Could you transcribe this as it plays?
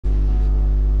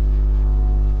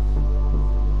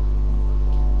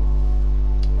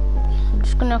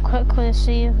gonna quickly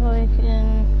see if I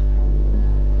can.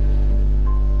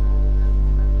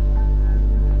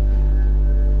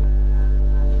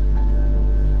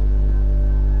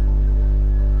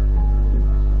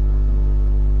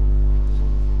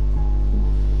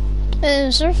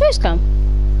 Is there a face cam?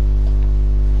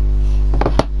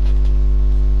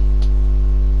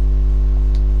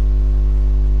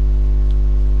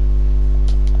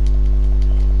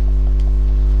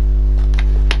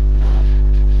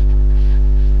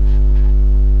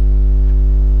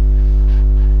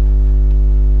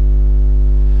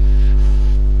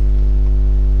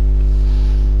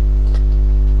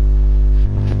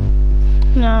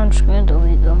 No, I'm just gonna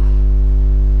delete them.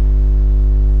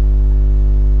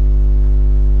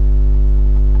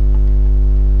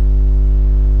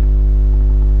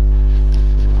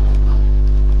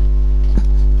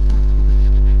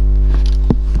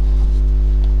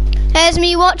 There's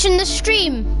me watching the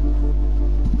stream.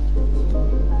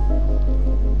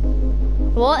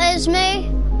 What is me?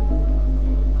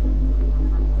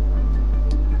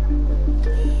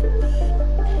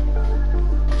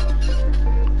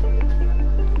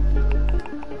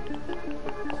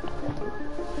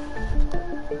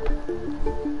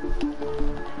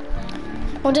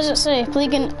 What does it say?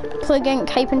 Plug in,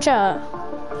 hype and chat.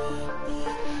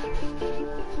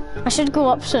 I should go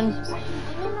up soon.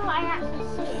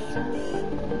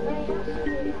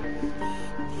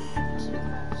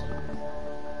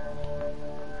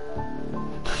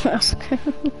 That's okay.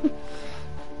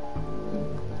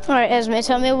 Alright, Esme,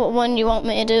 tell me what one you want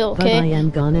me to do, okay? But I am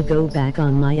gonna go back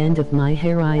on my end of my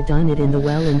hair. I done it in the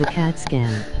well in the CAT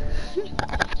scan.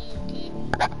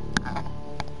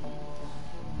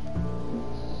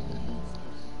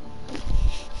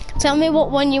 Tell me what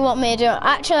one you want me to do.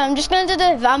 Actually, I'm just gonna do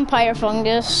the vampire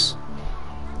fungus.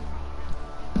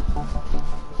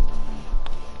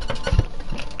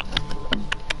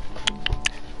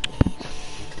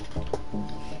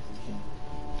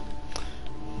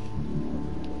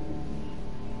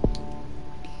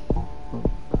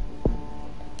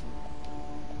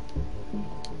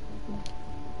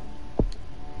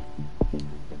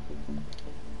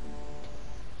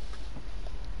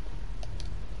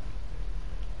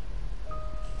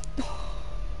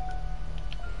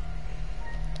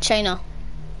 China.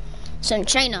 So in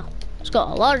China, it's got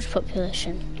a large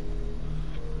population.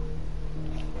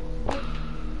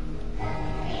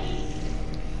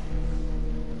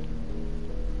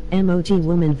 Emoji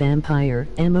woman vampire,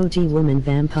 emoji woman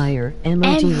vampire,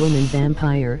 emoji woman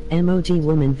vampire, emoji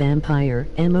woman vampire,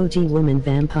 emoji woman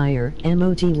vampire,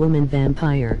 emoji woman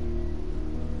vampire.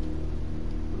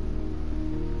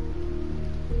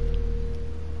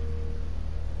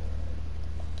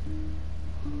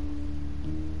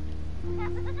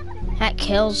 That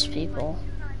kills people.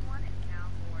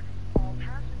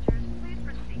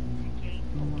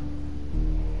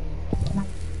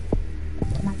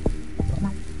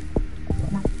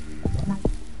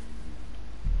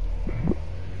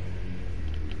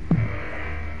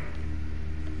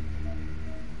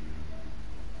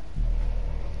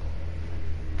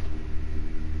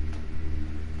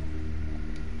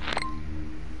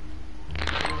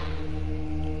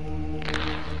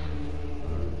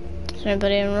 Is there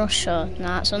anybody in Russia?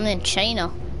 Nah, it's only in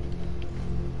China.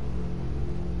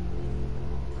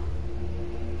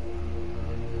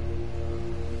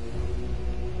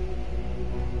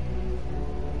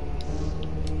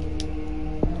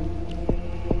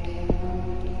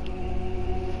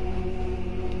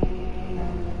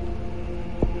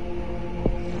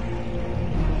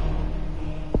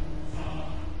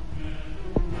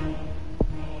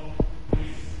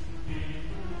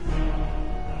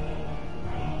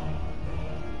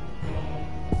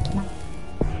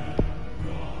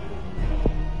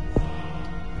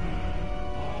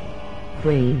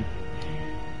 Brain.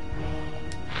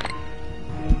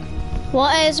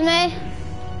 What is me?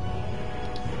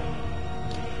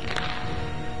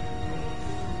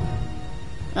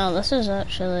 Oh, this is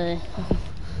actually...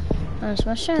 That's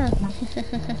my channel.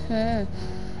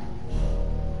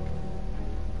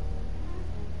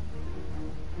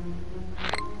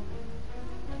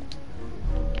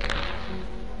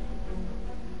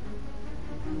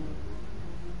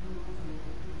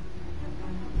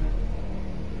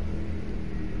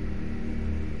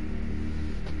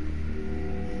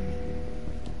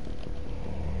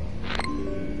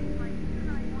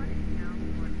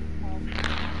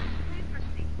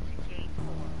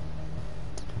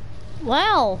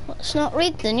 Wow, let's not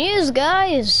read the news,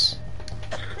 guys.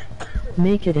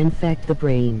 Make it infect the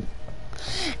brain.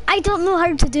 I don't know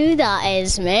how to do that,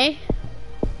 Esme.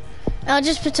 I'll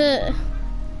just put it...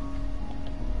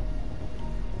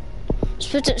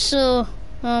 Just put it so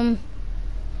I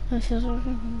feel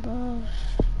so.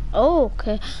 Oh,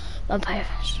 okay. Vampire.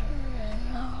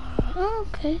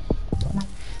 Okay.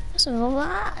 That's a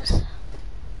lot.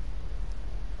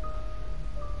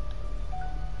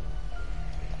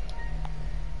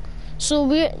 So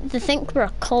they think we're a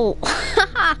cult.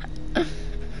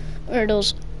 Where are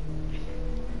those?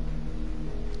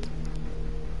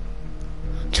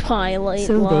 Twilight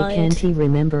So lied. they can't he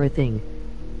remember a thing.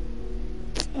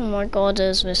 Oh my god,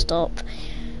 as we stop.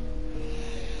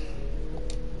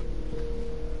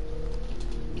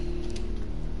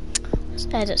 Let's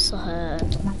edit the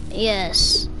head.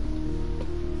 Yes.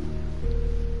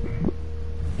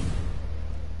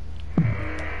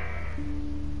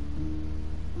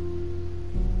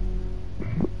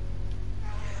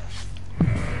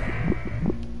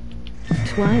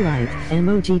 Twilight,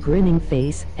 emoji grinning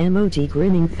face, emoji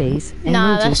grinning face, emoji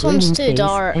Nah, this grinning one's too face,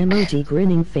 dark. emoji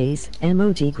grinning face,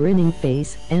 emoji grinning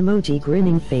face, emoji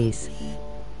grinning face.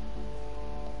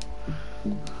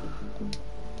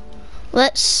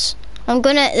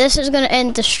 This is gonna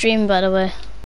end the stream, by the way.